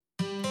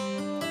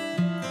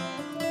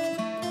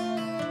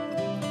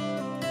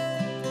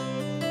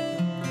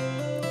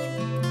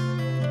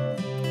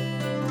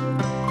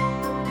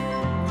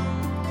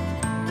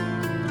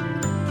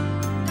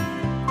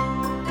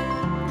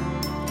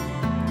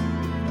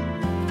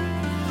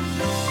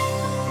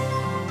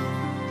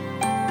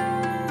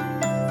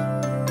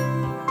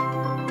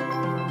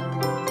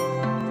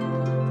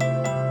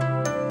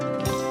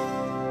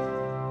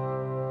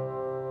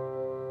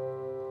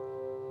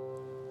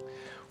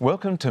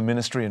Welcome to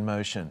Ministry in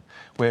Motion,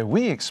 where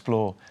we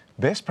explore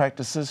best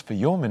practices for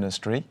your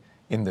ministry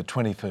in the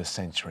 21st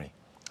century.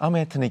 I'm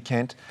Anthony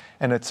Kent,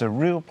 and it's a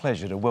real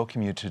pleasure to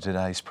welcome you to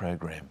today's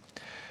program.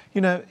 You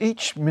know,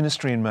 each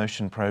Ministry in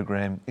Motion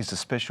program is a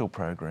special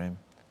program,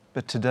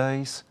 but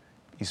today's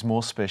is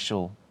more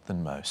special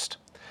than most.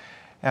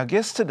 Our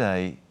guest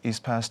today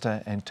is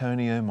Pastor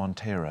Antonio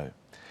Montero.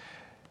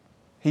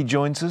 He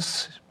joins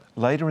us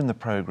later in the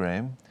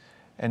program,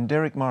 and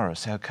Derek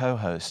Morris, our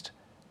co-host,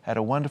 had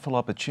a wonderful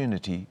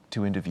opportunity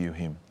to interview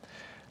him.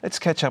 Let's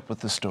catch up with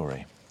the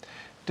story.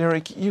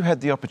 Derek, you had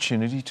the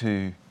opportunity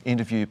to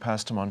interview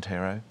Pastor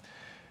Montero.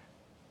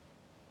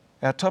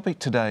 Our topic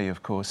today,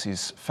 of course,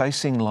 is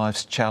facing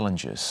life's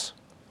challenges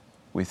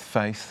with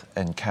faith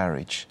and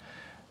courage.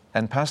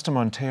 And Pastor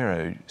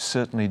Montero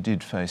certainly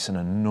did face an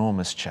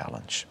enormous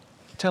challenge.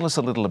 Tell us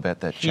a little about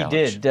that challenge.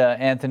 He did,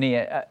 Anthony,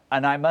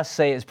 and I must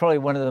say it's probably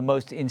one of the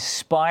most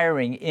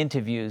inspiring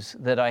interviews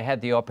that I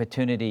had the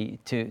opportunity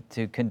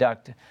to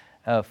conduct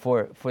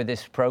for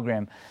this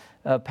program.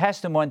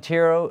 Pastor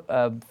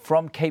Montero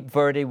from Cape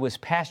Verde was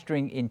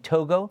pastoring in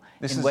Togo.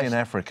 This is in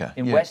Africa.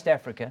 In West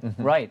Africa,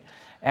 right,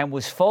 and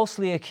was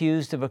falsely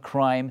accused of a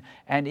crime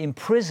and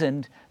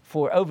imprisoned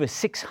for over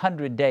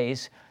 600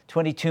 days,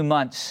 22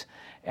 months.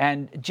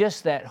 And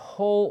just that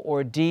whole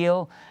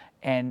ordeal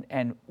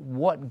and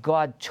what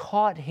God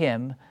taught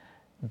him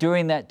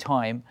during that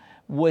time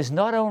was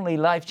not only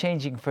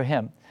life-changing for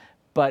him,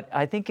 but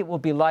I think it will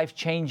be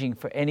life-changing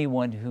for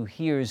anyone who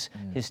hears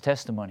his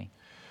testimony.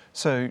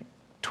 So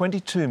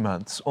 22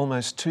 months,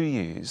 almost 2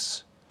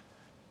 years,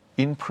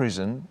 in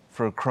prison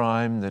for a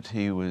crime that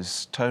he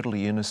was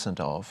totally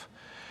innocent of.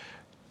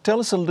 Tell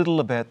us a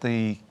little about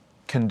the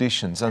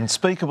conditions,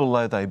 unspeakable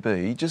though they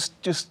be. Just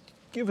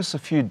give us a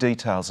few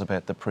details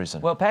about the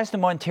prison. Well, Pastor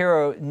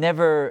Montero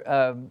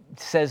never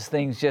says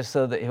things just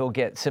so that he'll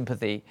get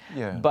sympathy.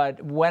 Yeah. But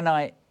when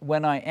I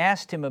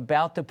asked him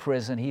about the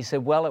prison, he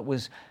said, well, it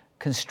was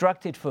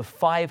constructed for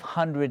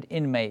 500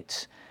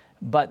 inmates,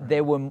 but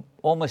there were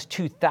almost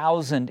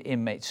 2,000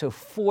 inmates, so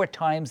 4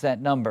 times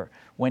that number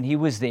when he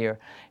was there.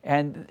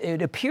 And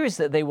it appears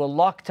that they were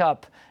locked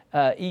up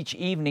each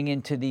evening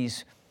into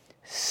these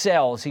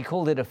cells. He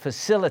called it a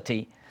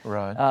facility.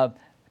 Right.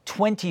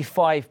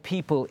 25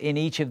 people in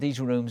each of these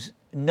rooms,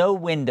 no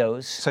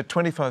windows. So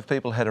 25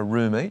 people had a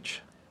room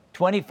each?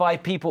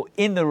 25 people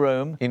in the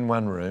room. In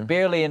one room.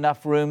 Barely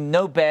enough room,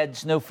 no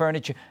beds, no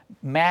furniture,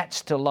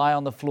 mats to lie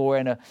on the floor,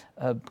 and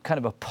a kind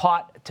of a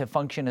pot to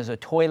function as a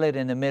toilet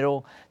in the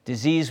middle.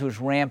 Disease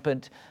was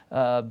rampant.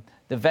 The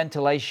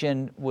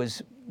ventilation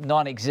was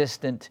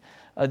non-existent.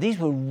 These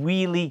were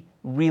really,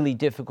 really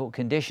difficult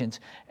conditions.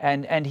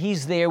 And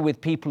he's there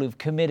with people who've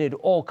committed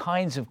all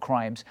kinds of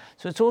crimes.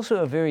 So it's also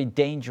a very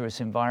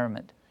dangerous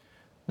environment.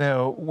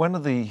 Now, one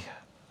of the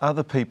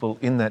other people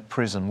in that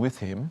prison with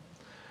him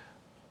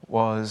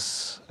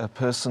was a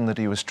person that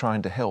he was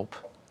trying to help.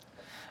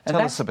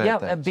 Tell us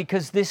about that.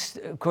 Because this,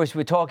 of course,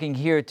 we're talking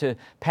here to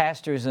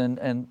pastors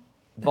and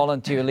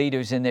volunteer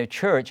leaders in their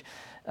church.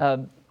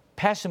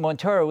 Pastor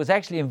Montero was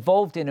actually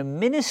involved in a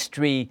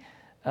ministry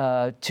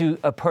to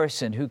a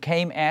person who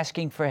came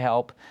asking for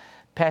help.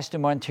 Pastor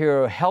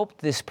Montero helped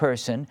this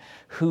person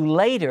who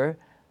later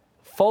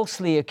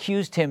falsely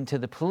accused him to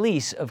the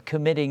police of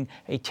committing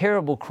a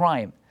terrible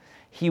crime.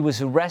 He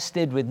was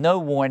arrested with no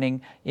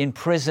warning,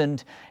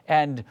 imprisoned,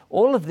 and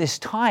all of this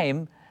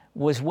time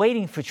was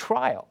waiting for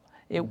trial.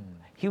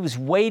 He was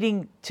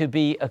waiting to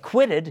be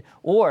acquitted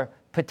or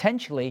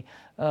potentially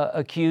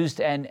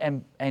accused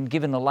and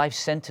given a life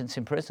sentence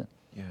in prison.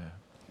 Yeah.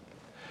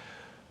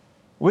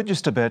 We're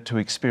just about to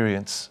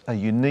experience a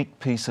unique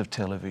piece of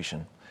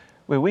television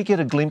where we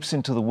get a glimpse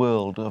into the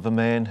world of a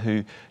man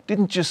who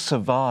didn't just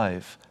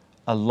survive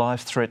a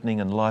life-threatening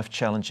and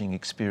life-challenging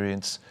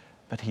experience,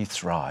 but he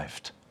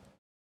thrived.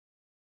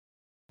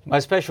 My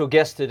special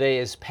guest today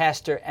is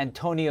Pastor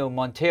Antonio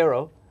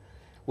Montero.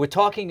 We're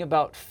talking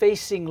about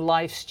facing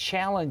life's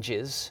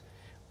challenges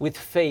with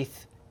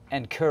faith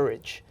and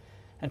courage.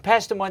 And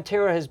Pastor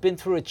Montero has been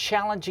through a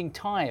challenging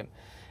time,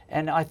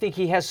 and I think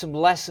he has some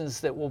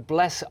lessons that will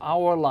bless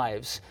our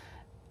lives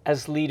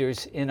as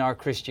leaders in our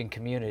Christian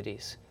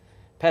communities.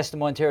 Pastor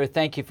Montero,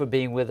 thank you for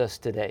being with us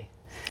today.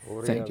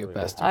 Thank you,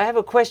 Pastor. I have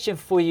a question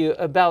for you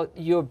about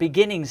your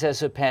beginnings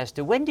as a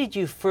pastor. When did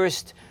you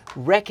first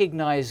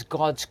recognize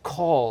God's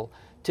call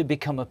to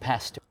become a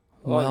pastor?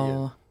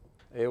 Well,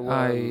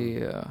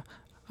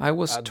 I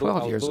was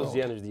 12 years old.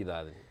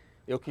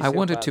 I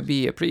wanted to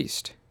be a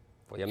priest.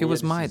 It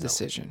was my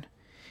decision.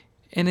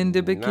 And in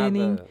the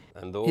beginning,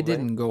 it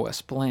didn't go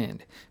as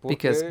planned,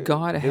 because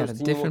God had a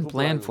different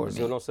plan for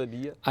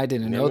me. I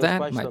didn't know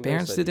that, my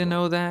parents didn't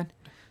know that.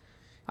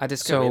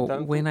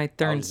 So when I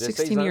turned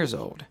 16 years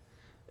old,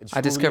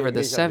 I discovered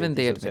the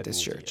Seventh-day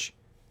Adventist Church.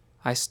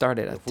 I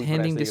started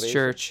attending this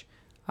church,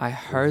 I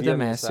heard the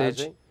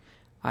message,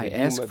 I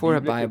asked for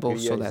a Bible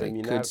so that I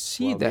could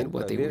see that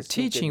what they were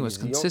teaching was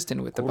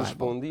consistent with the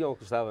Bible.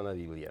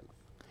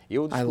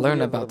 I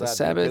learned about the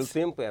Sabbath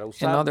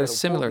and other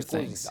similar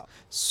things.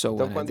 So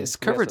when I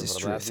discovered this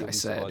truth, I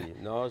said,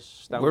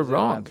 we're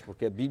wrong.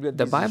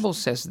 The Bible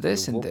says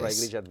this and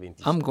this.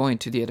 I'm going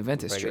to the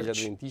Adventist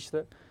Church.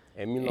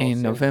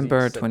 In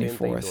November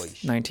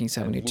 24th,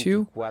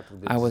 1972,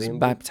 I was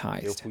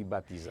baptized.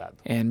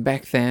 And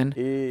back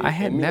then, I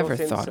had never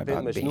thought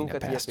about being a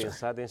pastor.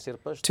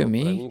 To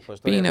me,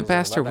 being a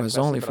pastor was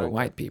only for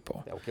white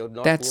people.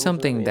 That's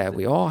something that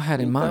we all had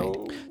in mind.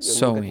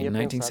 So in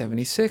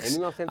 1976,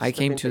 I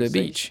came to the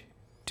beach,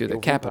 to the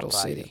capital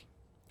city.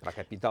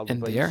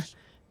 And there,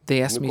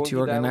 they asked me to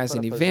organize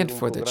an event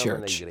for the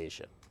church.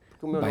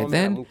 By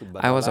then,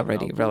 I was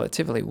already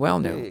relatively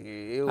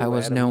well-known. I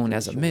was known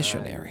as a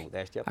missionary.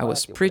 I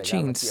was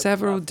preaching in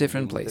several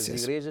different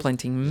places,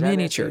 planting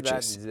many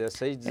churches,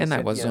 and I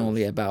was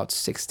only about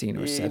 16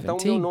 or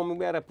 17.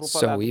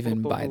 So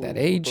even by that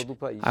age,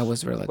 I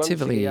was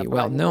relatively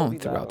well-known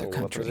throughout the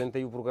country.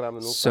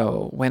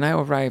 So when I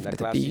arrived at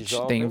the beach,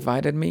 they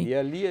invited me.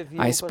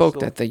 I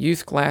spoke at the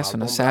youth class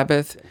on a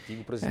Sabbath,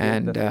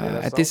 and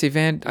at this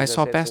event, I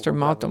saw Pastor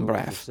Malton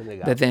Braff,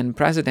 the then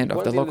president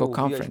of the local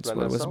conference, who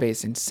was based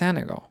in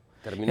Senegal.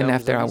 And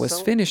after I was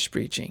finished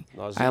preaching,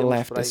 I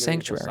left the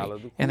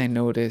sanctuary and I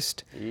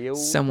noticed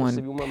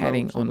someone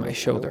patting on my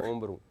shoulder.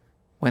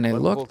 When I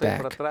looked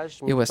back,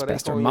 it was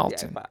Pastor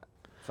Malton.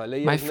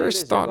 My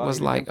first thought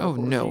was like, oh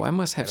no, I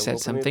must have said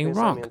something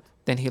wrong.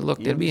 Then he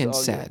looked at me and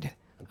said,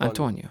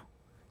 Antonio,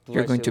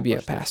 you're going to be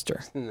a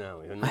pastor.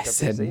 I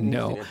said,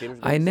 no,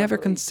 I never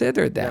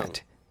considered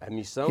that.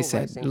 He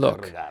said,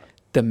 look,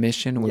 the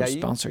mission will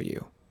sponsor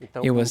you.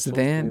 It was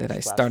then that I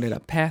started a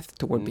path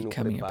toward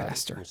becoming a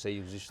pastor.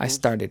 I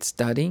started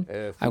studying.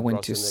 I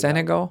went to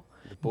Senegal.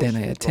 Then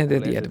I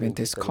attended the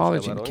Adventist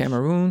College in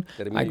Cameroon.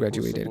 I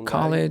graduated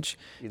college,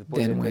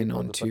 then went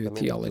on to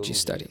theology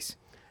studies.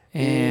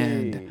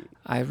 And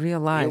I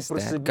realized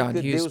that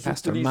God used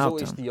Pastor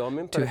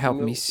Malton to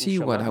help me see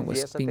what I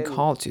was being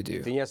called to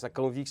do.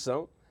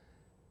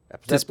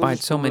 Despite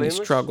so many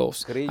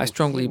struggles, I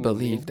strongly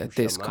believe that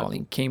this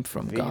calling came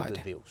from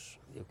God.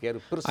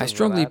 I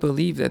strongly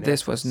believe that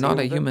this was not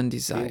a human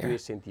desire,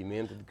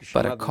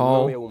 but a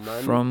call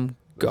from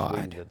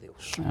God.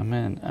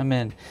 Amen.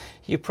 Amen.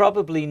 You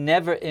probably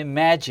never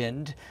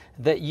imagined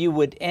that you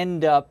would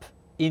end up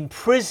in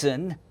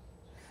prison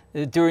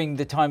during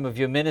the time of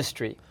your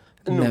ministry.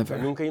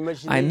 Never.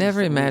 I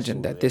never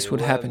imagined that this would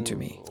happen to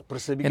me.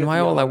 And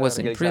while I was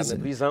in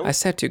prison, I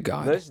said to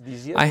God,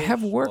 I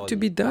have work to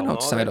be done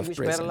outside of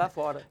prison.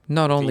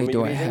 Not only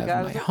do I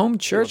have my home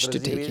church to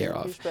take care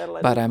of,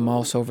 but I'm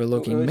also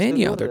overlooking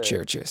many other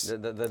churches.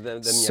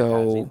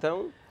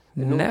 So,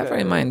 never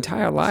in my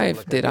entire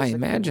life did I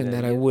imagine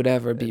that I would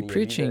ever be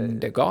preaching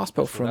the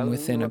gospel from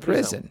within a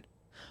prison.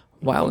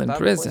 While in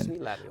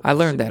prison, I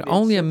learned that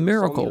only a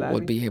miracle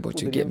would be able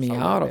to get me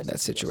out of that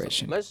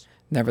situation.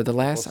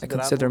 Nevertheless, I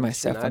consider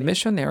myself a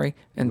missionary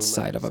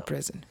inside of a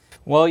prison.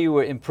 While you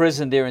were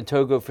imprisoned there in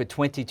Togo for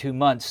 22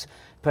 months,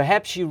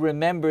 perhaps you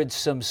remembered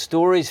some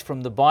stories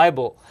from the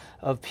Bible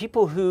of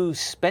people who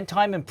spent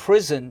time in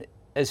prison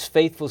as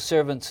faithful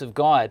servants of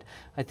God.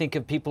 I think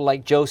of people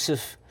like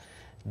Joseph,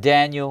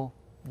 Daniel,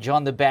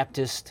 John the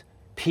Baptist,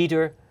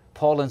 Peter,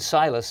 Paul and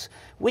Silas.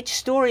 Which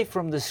story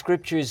from the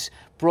Scriptures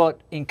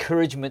brought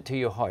encouragement to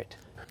your heart?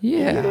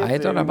 Yeah, I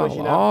thought about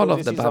all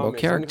of the Bible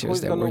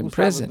characters that were in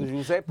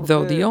prison,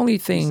 though the only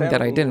thing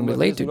that I didn't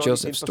relate to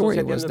Joseph's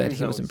story was that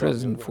he was in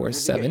prison for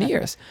 7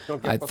 years.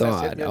 I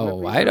thought,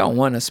 oh, I don't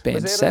want to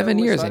spend 7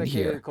 years in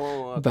here.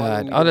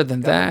 But other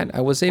than that,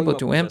 I was able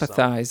to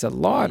empathize a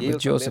lot with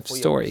Joseph's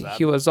story.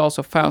 He was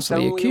also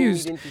falsely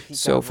accused,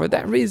 so for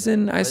that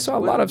reason, I saw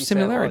a lot of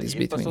similarities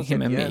between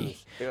him and me.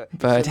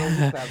 But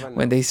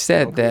when they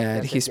said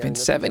that he spent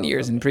 7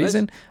 years in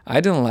prison,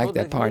 I didn't like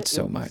that part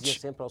so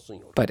much.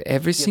 But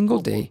every single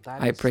day,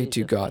 I prayed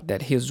to God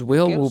that His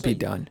will be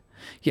done.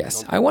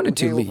 Yes, I wanted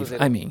to leave.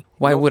 I mean,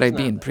 why would I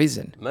be in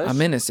prison?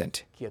 I'm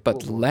innocent.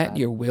 But let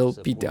your will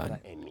be done.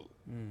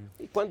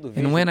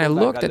 And when I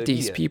looked at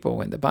these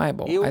people in the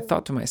Bible, I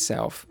thought to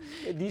myself,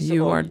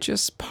 you are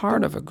just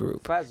part of a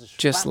group,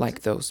 just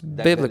like those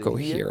biblical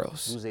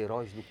heroes.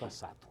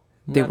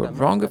 They were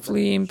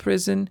wrongfully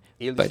imprisoned,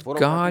 but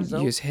God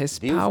used His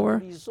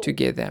power to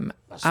get them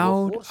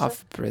out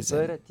of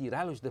prison.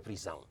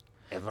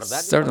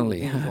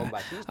 Certainly,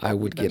 I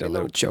would get a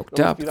little choked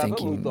up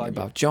thinking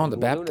about John the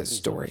Baptist's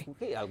story.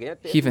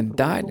 He even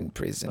died in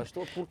prison,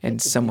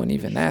 and someone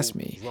even asked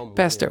me,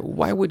 Pastor,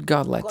 why would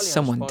God let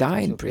someone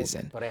die in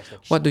prison?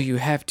 What do you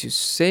have to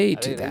say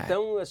to that?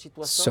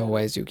 So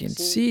as you can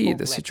see,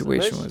 the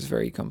situation was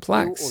very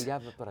complex,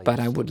 but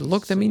I would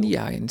look them in the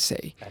eye and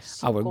say,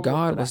 our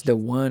God was the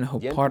one who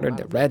parted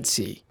the Red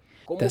Sea.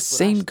 The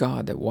same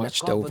God that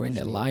watched over in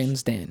the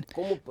lion's den.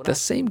 The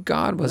same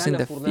God was in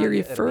the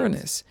fiery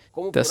furnace.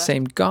 The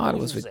same God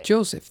was with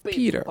Joseph,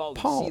 Peter,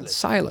 Paul,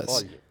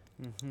 Silas.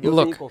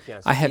 Look,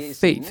 I have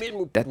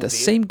faith that the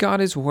same God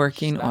is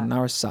working on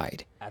our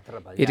side.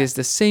 It is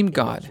the same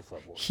God.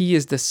 He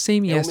is the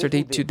same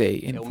yesterday,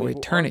 today, and for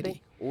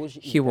eternity.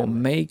 He will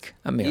make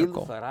a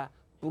miracle.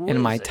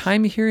 and my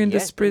time here in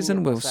this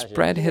prison will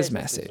spread his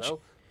message.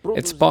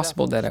 It's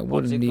possible that I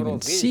wouldn't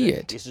even see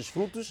it,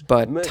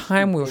 but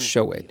time will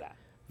show it,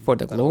 for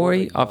the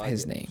glory of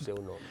his name.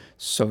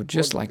 So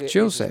just like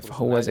Joseph,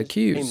 who was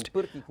accused,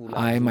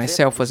 I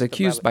myself was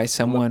accused by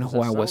someone who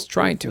I was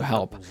trying to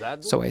help.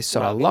 So I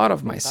saw a lot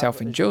of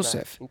myself in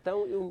Joseph,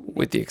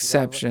 with the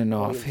exception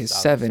of his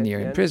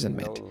 7-year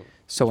imprisonment.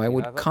 So I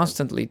would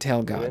constantly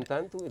tell God,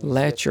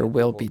 let your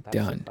will be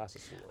done.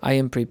 I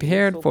am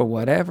prepared for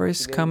whatever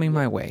is coming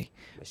my way.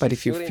 But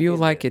if you feel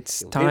like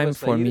it's time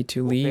for me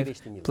to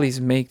leave, please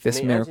make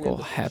this miracle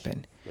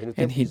happen.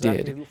 And he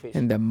did,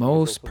 in the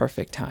most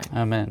perfect time.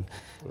 Amen.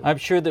 I'm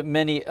sure that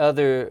many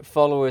other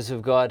followers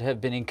of God have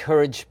been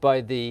encouraged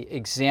by the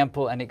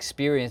example and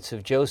experience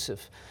of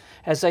Joseph.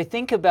 As I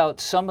think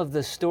about some of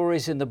the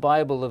stories in the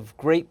Bible of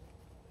great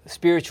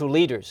spiritual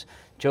leaders,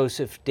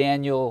 Joseph,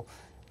 Daniel,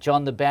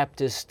 John the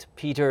Baptist,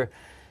 Peter,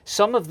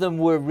 some of them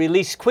were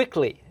released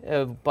quickly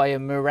by a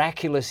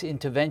miraculous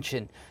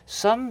intervention.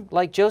 Some,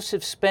 like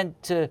Joseph,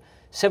 spent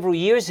several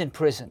years in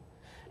prison,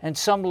 and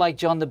some, like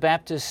John the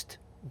Baptist,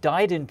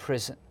 died in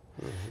prison.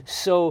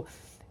 So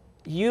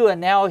you are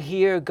now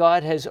here.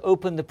 God has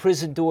opened the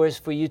prison doors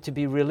for you to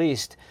be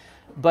released.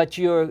 But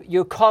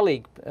your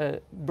colleague,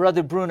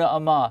 Brother Bruno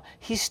Amar,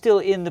 he's still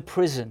in the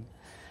prison.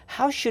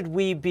 How should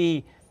we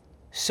be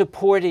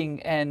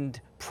supporting and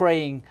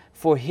praying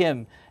for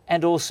him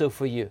and also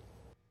for you?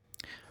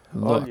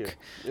 Look,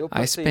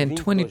 I spent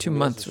 22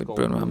 months with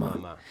Bruno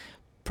Amar.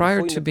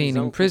 Prior to being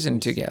in prison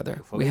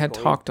together, we had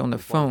talked on the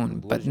phone,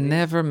 but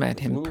never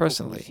met him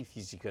personally.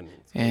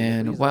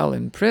 And while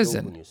in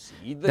prison,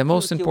 the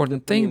most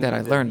important thing that I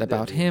learned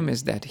about him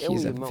is that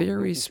he's a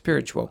very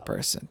spiritual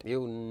person.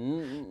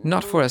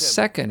 Not for a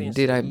second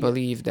did I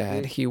believe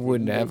that he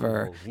would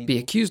ever be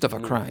accused of a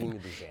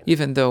crime,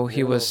 even though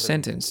he was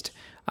sentenced.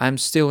 I'm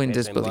still in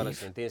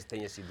disbelief.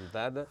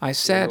 I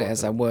said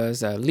as I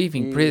was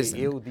leaving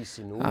prison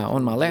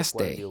on my last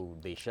day,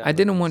 I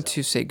didn't want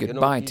to say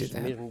goodbye to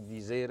them.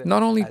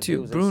 Not only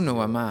to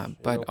Bruno Amar,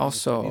 but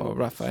also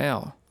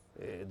Rafael.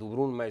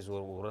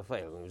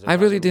 I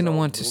really didn't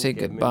want to say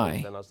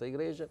goodbye.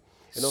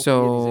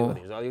 So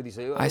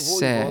I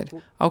said,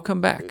 I'll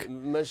come back.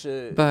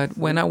 But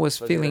when I was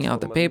filling out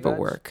the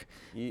paperwork,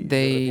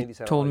 they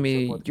told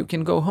me, you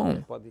can go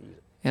home.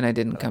 And I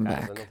didn't come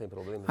back.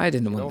 I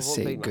didn't want to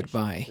say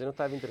goodbye.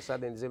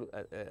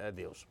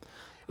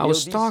 I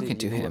was talking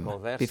to him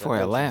before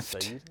I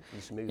left,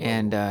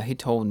 and he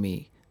told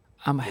me,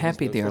 I'm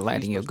happy they are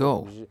letting you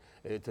go.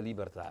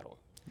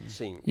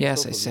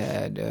 Yes, I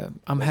said,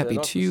 I'm happy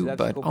too,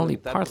 but only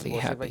partly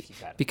happy,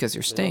 because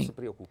you're staying.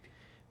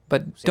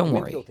 But don't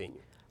worry.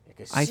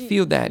 I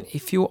feel that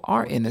if you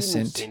are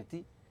innocent,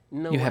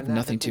 you have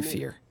nothing to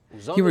fear.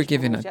 You were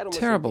given a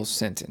terrible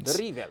sentence,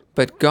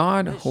 but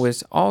God, who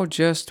is all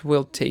just,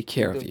 will take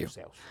care of you.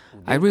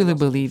 I really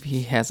believe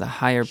He has a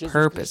higher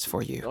purpose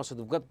for you.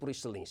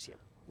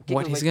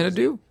 What He's going to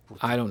do?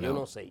 I don't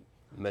know.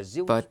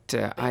 But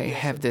I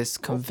have this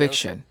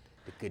conviction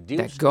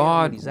that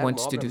God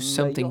wants to do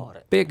something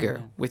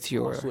bigger with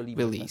your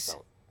release.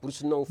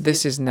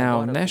 This is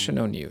now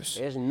national news,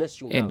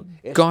 and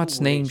God's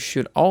name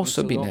should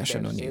also be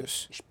national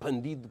news.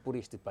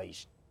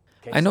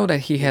 I know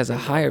that He has a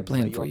higher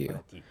plan for you.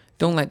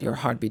 Don't let your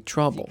heart be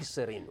troubled.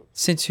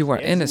 Since you are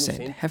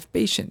innocent, have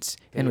patience,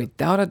 and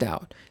without a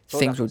doubt,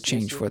 things will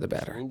change for the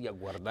better.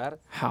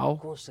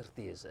 How?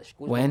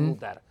 When?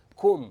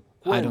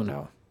 I don't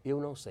know.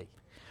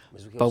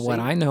 But what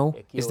I know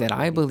is that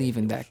I believe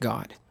in that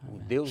God.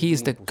 He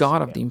is the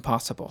God of the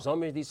impossible.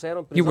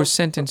 You were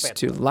sentenced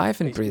to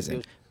life in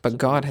prison, but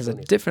God has a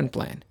different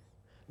plan.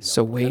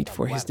 So wait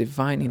for His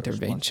divine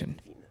intervention.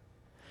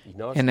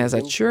 And as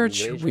a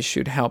church, we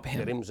should help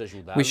Him.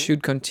 We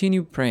should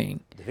continue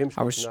praying.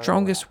 Our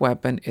strongest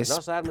weapon is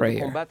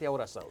prayer.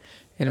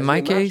 In my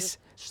case,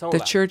 the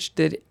church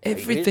did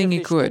everything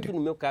it could.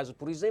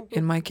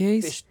 In my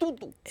case,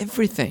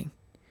 everything.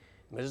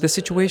 The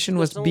situation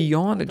was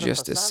beyond the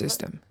justice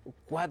system.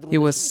 It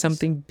was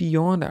something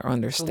beyond our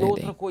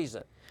understanding.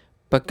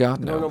 But God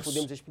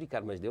knows.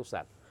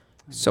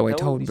 So I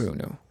told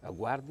Bruno,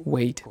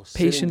 wait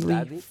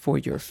patiently for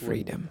your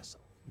freedom.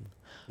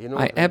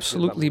 I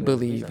absolutely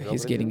believe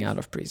he's getting out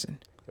of prison.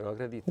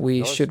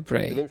 We should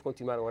pray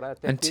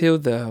until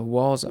the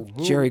walls of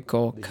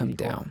Jericho come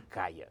down.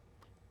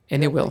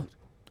 And it will.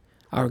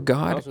 Our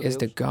God is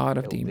the God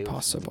of the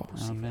impossible.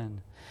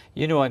 Amen.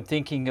 You know, I'm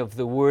thinking of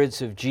the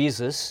words of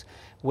Jesus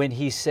when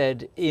He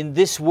said, in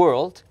this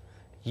world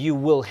you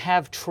will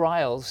have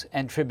trials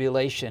and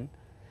tribulation,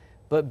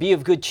 but be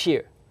of good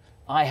cheer.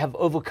 I have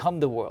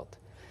overcome the world.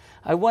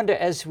 I wonder,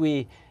 as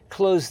we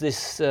close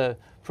this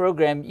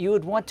program, you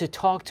would want to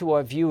talk to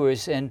our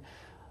viewers and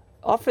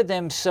offer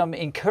them some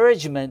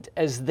encouragement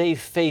as they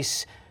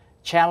face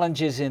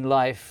challenges in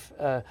life,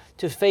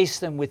 to face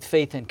them with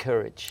faith and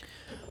courage.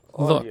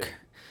 Look,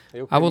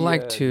 I would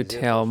like to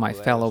tell my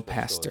fellow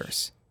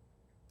pastors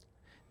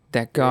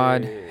that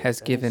God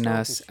has given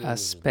us a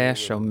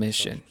special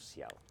mission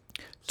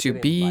to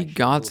be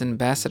God's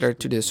ambassador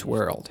to this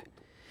world.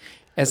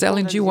 As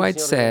Ellen G. White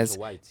says,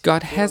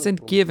 God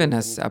hasn't given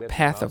us a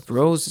path of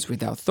roses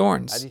without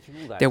thorns.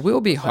 There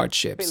will be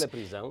hardships.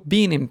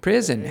 Being in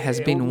prison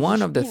has been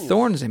one of the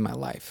thorns in my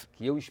life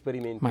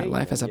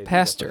as a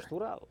pastor.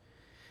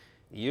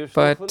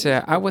 But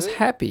I was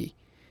happy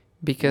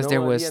because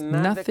there was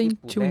nothing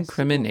to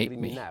incriminate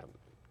me.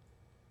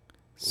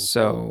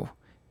 So,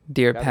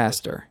 dear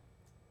pastor,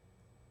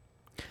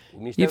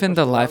 even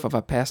the life of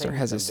a pastor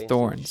has its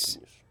thorns.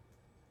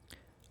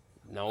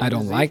 I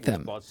don't like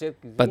them,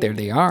 but there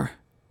they are.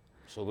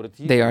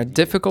 They are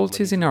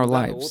difficulties in our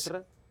lives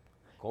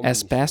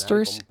as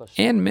pastors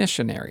and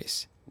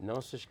missionaries.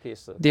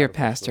 Dear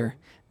pastor,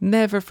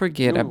 never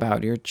forget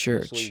about your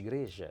church,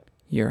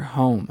 your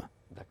home,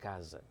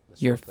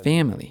 your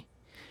family.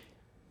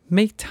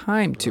 Make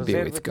time to be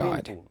with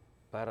God.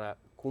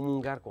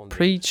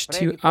 Preach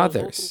to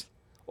others.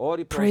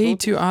 Pray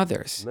to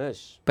others,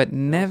 but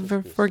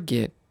never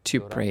forget to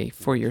pray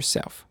for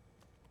yourself.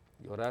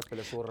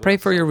 Pray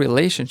for your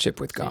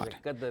relationship with God,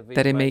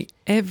 that it may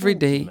every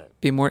day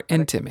be more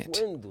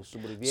intimate,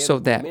 so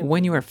that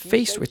when you are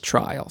faced with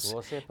trials,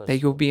 that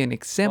you'll be an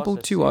example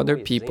to other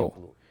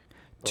people,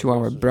 to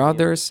our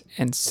brothers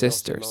and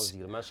sisters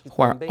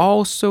who are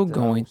also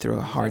going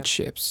through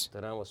hardships.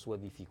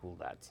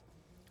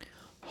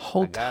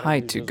 Hold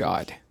tight to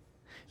God.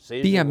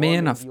 Be a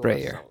man of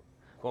prayer.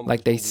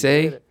 Like they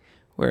say,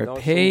 we're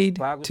paid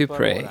to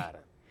pray.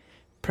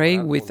 Pray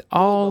with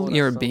all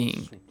your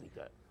being.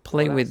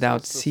 Pray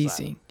without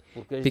ceasing,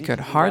 because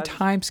hard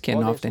times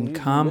can often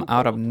come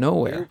out of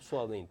nowhere.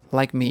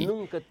 Like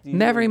me,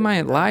 never in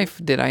my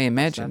life did I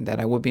imagine that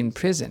I would be in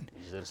prison.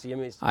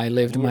 I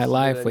lived my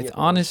life with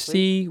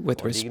honesty,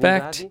 with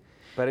respect,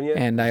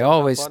 and I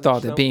always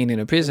thought that being in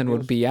a prison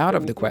would be out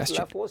of the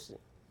question.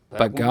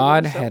 But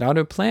God had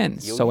other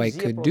plans, so I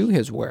could do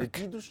His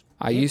work.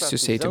 I used to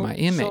say to my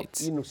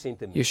inmates,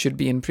 you should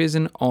be in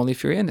prison only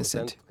if you're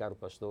innocent.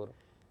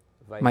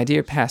 My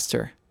dear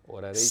pastor,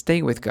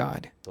 stay with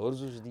God.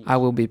 I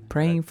will be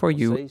praying for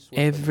you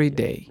every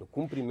day,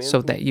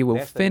 so that you will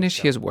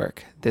finish His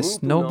work,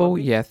 this noble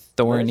yet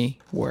thorny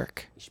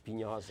work,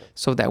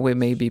 so that we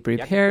may be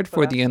prepared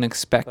for the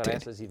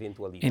unexpected.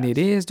 And it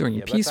is during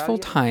peaceful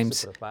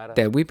times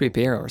that we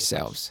prepare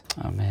ourselves.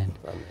 Amen.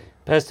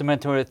 Pastor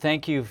Montoya,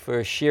 thank you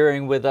for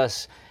sharing with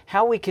us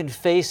how we can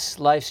face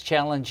life's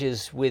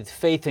challenges with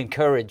faith and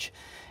courage.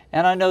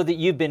 And I know that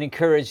you've been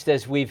encouraged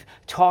as we've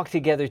talked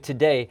together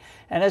today.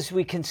 And as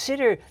we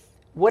consider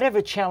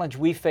whatever challenge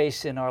we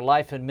face in our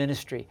life and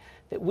ministry,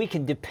 that we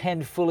can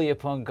depend fully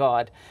upon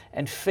God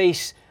and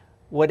face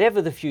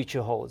whatever the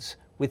future holds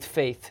with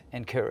faith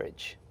and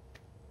courage.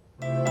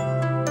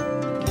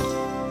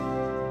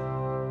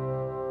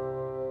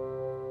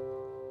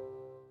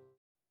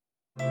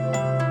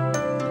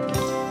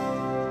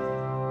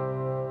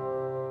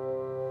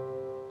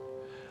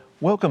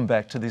 Welcome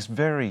back to this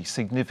very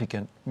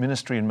significant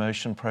Ministry in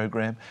Motion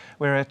program,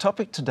 where our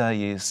topic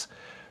today is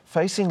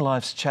facing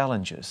life's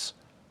challenges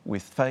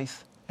with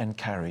faith and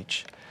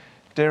courage.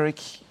 Derek,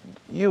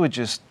 you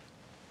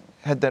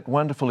had that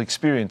wonderful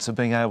experience of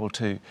being able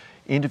to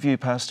interview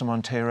Pastor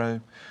Montero.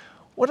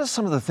 What are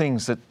some of the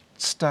things that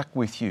stuck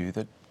with you,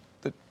 that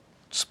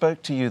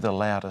spoke to you the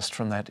loudest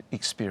from that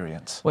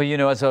experience? Well, you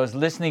know, as I was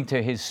listening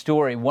to his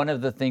story, one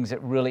of the things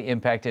that really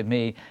impacted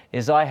me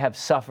is I have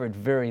suffered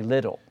very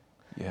little.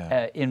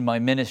 In my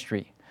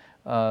ministry.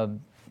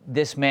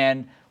 This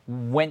man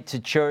went to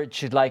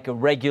church like a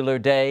regular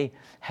day,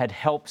 had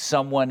helped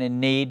someone in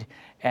need,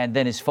 and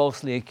then is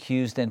falsely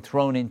accused and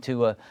thrown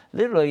into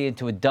literally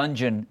into a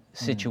dungeon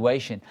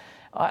situation.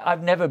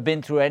 I've never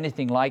been through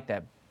anything like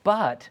that.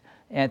 But,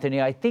 Anthony,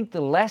 I think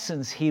the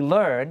lessons he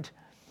learned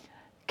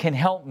can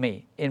help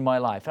me in my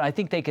life. And I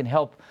think they can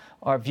help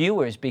our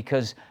viewers,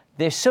 because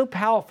they're so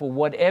powerful,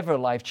 whatever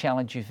life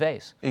challenge you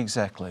face.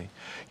 Exactly.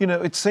 You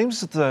know, it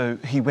seems as though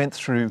he went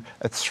through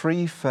a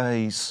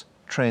 3-phase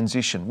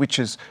transition, which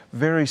is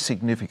very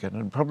significant,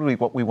 and probably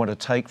what we want to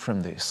take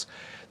from this.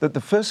 That the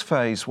first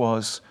phase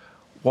was,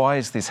 why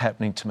is this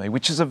happening to me?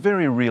 Which is a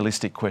very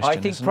realistic question, I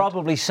think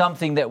probably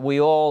something that we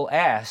all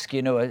ask.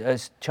 You know, a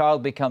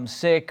child becomes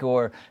sick,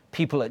 or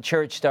people at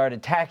church start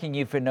attacking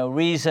you for no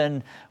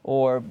reason,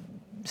 or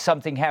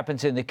something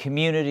happens in the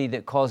community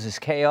that causes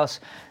chaos.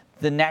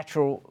 The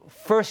natural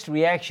first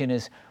reaction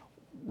is,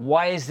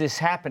 why is this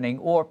happening?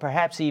 Or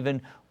perhaps even,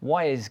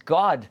 why is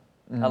God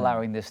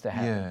allowing this to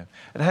happen? Yeah,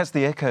 it has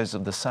the echoes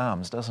of the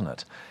Psalms, doesn't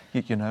it?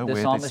 You know, the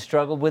psalmist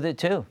struggled with it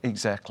too.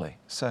 Exactly.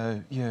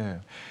 So, yeah.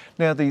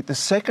 Now, the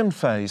second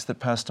phase that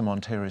Pastor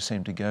Montero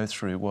seemed to go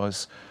through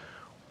was,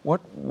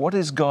 what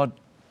is God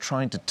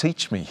trying to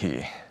teach me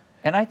here?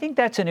 And I think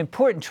that's an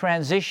important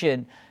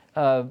transition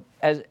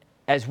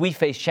as we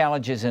face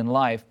challenges in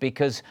life,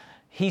 because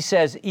he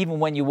says, even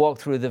when you walk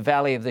through the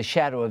valley of the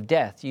shadow of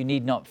death, you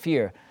need not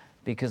fear,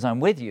 because I'm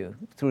with you,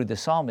 through the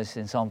psalmist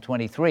in Psalm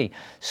 23.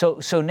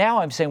 So now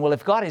I'm saying, well,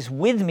 if God is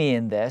with me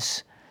in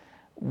this,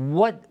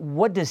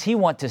 what does He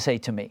want to say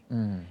to me?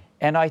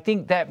 And I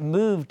think that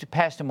moved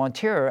Pastor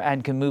Montero,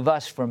 and can move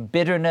us from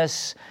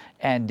bitterness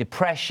and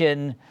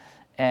depression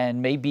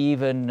and maybe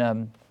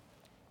even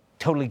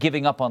totally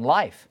giving up on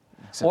life.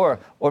 Exactly.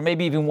 Or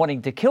maybe even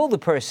wanting to kill the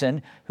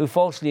person who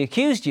falsely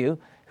accused you,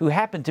 who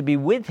happened to be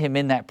with him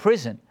in that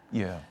prison.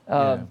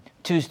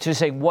 To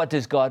say, what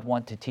does God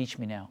want to teach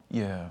me now?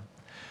 Yeah.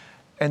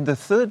 And the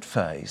third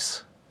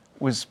phase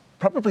was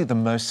probably the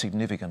most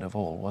significant of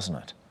all, wasn't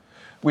it?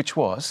 Which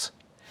was,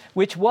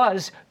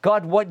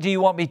 God, what do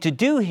you want me to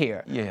do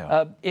here?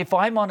 Yeah. If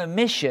I'm on a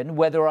mission,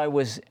 whether I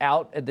was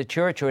out at the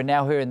church or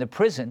now here in the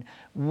prison,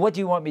 what do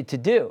you want me to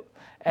do?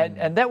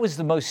 And that was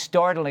the most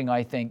startling,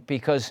 I think,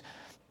 because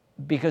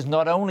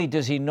not only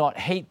does he not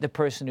hate the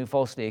person who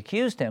falsely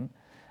accused him,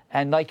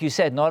 and like you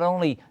said, not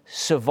only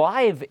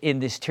survive in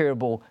this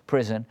terrible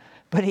prison,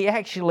 but he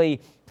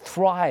actually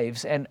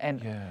thrives and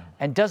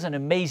does an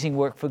amazing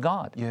work for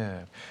God.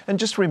 Yeah. And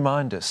just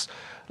remind us,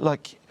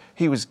 like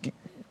he was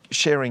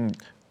sharing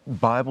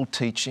Bible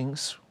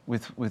teachings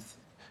with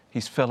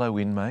his fellow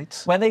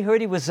inmates. When they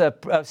heard he was a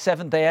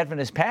Seventh-day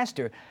Adventist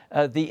pastor,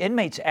 the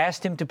inmates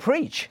asked him to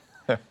preach.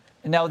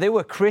 Now, there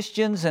were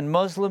Christians and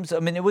Muslims. I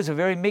mean, it was a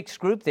very mixed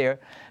group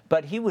there,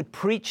 but he would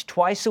preach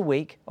twice a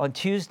week on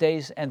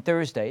Tuesdays and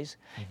Thursdays.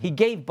 Mm-hmm. He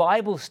gave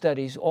Bible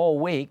studies all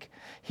week.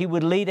 He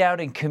would lead out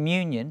in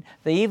communion.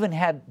 They even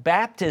had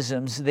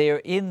baptisms there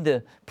in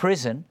the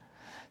prison.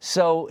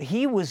 So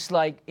he was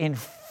like in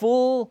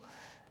full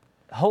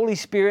Holy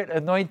Spirit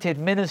anointed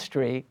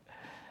ministry,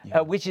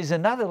 which is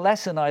another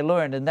lesson I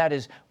learned, and that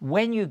is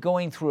when you're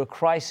going through a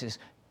crisis,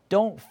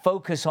 don't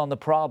focus on the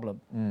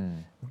problem,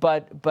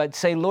 but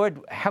say, Lord,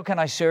 how can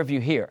I serve you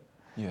here?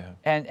 Yeah.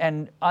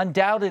 And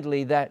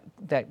undoubtedly that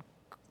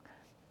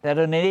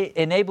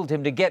enabled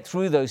him to get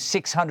through those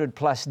 600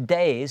 plus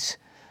days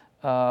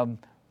in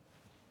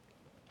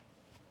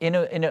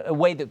a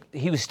way that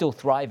he was still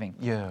thriving.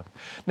 Yeah.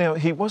 Now,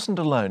 he wasn't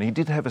alone. He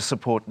did have a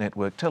support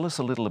network. Tell us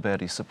a little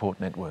about his support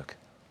network.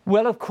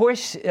 Well, of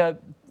course,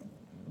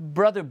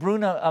 Brother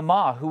Bruno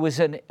Amar, who was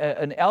an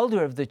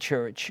elder of the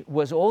church,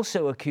 was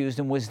also accused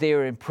and was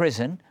there in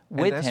prison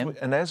with him.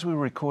 And as we're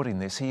recording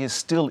this, he is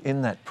still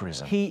in that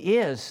prison. He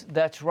is,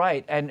 that's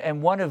right.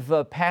 And one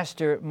of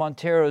Pastor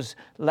Montero's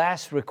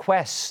last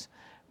requests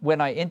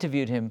when I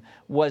interviewed him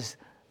was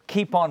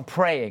keep on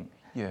praying.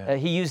 Yeah.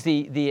 He used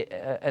the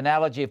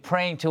analogy of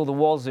praying till the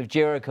walls of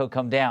Jericho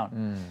come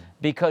down,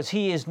 because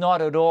he is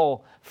not at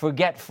all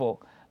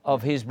forgetful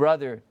of his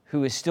brother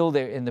who is still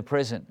there in the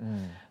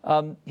prison.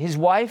 His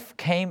wife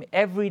came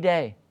every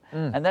day,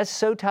 and that's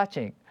so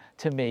touching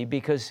to me,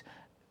 because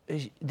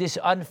this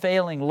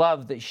unfailing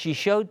love that she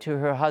showed to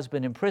her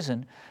husband in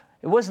prison,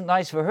 it wasn't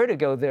nice for her to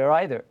go there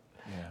either,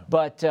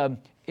 but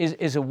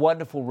is a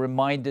wonderful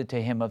reminder to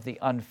him of the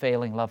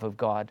unfailing love of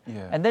God.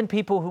 Yeah. And then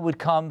people who would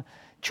come,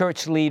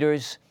 church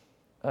leaders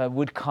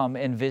would come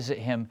and visit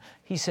him.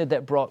 He said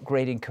that brought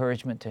great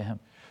encouragement to him.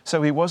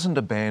 So he wasn't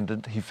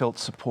abandoned, he felt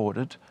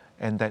supported,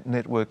 and that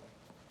network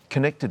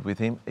connected with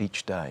him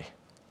each day.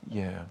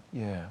 Yeah.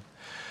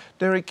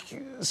 Derek,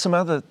 some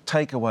other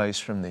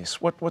takeaways from this.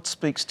 What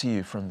speaks to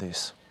you from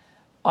this?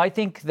 I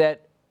think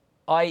that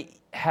I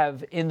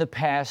have in the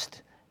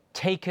past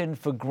taken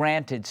for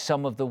granted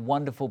some of the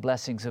wonderful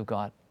blessings of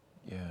God.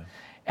 Yeah.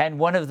 And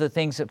one of the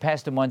things that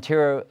Pastor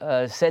Montero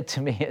said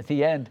to me at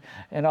the end,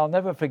 and I'll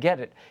never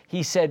forget it,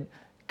 he said,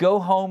 go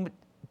home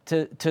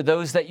to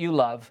those that you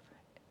love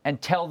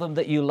and tell them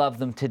that you love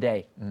them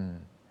today.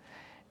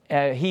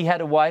 He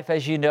had a wife,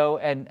 as you know,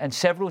 and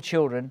several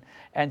children,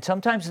 and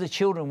sometimes the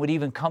children would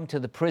even come to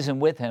the prison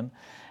with him,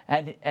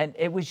 and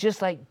it was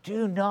just like,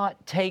 do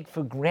not take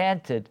for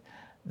granted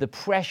the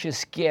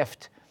precious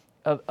gift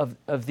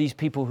of these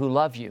people who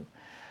love you.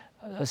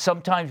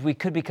 Sometimes we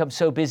could become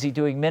so busy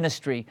doing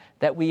ministry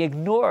that we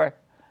ignore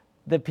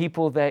the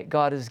people that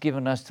God has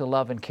given us to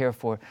love and care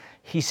for.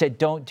 He said,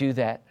 don't do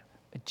that.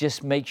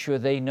 Just make sure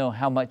they know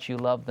how much you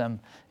love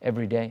them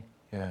every day.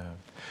 Yeah.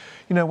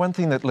 You know, one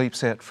thing that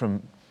leaps out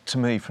to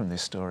me from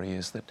this story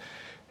is that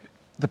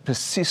the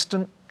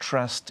persistent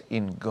trust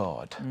in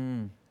God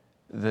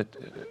that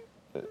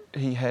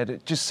he had,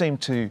 it just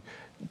seemed to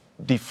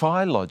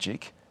defy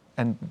logic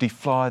and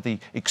defy the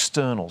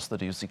externals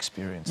that he was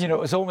experiencing. You know,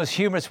 it was almost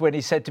humorous when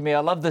he said to me, I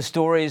love the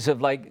stories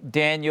of like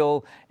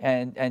Daniel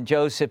and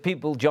Joseph,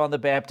 people, John the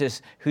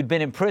Baptist, who'd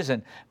been in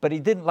prison, but he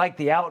didn't like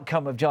the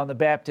outcome of John the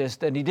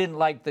Baptist, and he didn't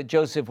like that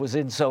Joseph was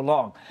in so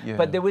long. Yeah.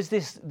 But there was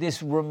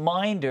this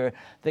reminder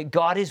that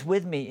God is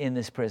with me in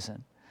this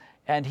prison.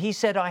 And he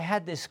said, I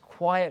had this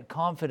quiet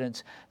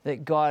confidence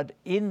that God,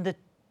 in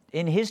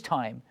his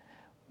time,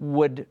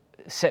 would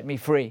set me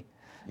free.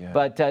 Yeah.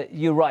 But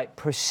you're right,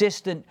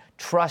 persistent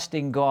trust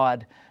in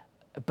God,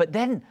 but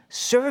then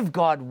serve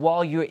God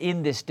while you're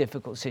in this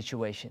difficult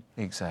situation.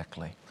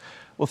 Exactly.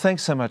 Well,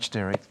 thanks so much,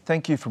 Derek.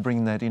 Thank you for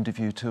bringing that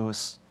interview to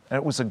us. And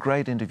it was a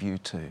great interview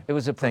too. It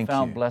was a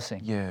profound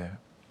blessing. Yeah.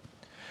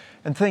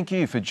 And thank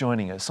you for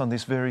joining us on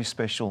this very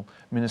special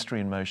Ministry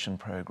in Motion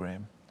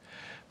program.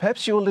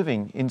 Perhaps you're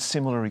living in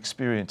similar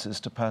experiences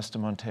to Pastor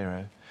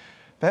Montero.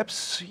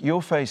 Perhaps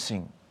you're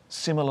facing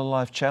similar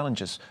life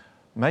challenges,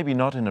 maybe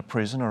not in a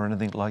prison or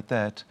anything like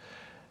that,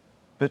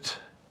 but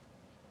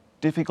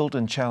difficult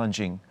and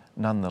challenging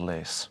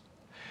nonetheless.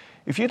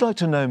 If you'd like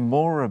to know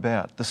more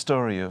about the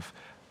story of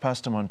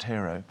Pastor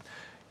Montero,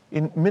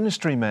 in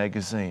Ministry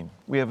Magazine,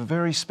 we have a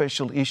very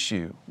special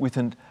issue with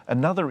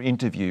another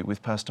interview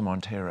with Pastor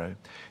Montero.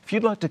 If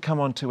you'd like to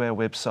come onto our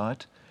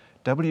website,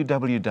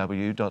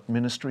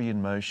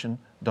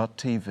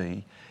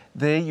 www.ministryinmotion.tv,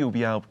 there you'll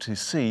be able to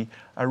see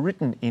a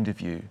written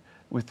interview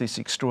with this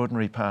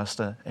extraordinary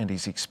pastor and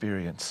his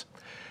experience.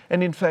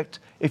 And in fact,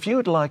 if you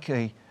would like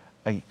a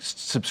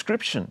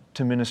subscription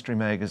to Ministry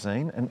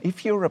Magazine, and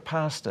if you're a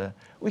pastor,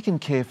 we can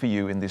care for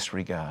you in this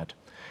regard.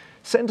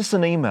 Send us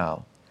an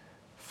email,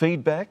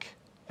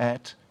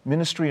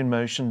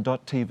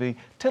 feedback@ministryinmotion.tv.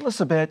 Tell us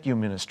about your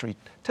ministry.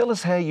 Tell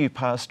us how you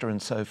pastor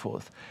and so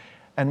forth.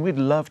 And we'd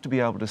love to be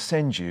able to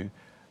send you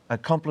a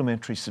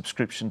complimentary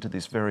subscription to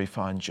this very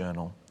fine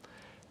journal.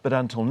 But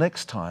until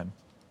next time,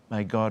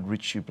 may God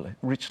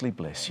richly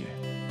bless you.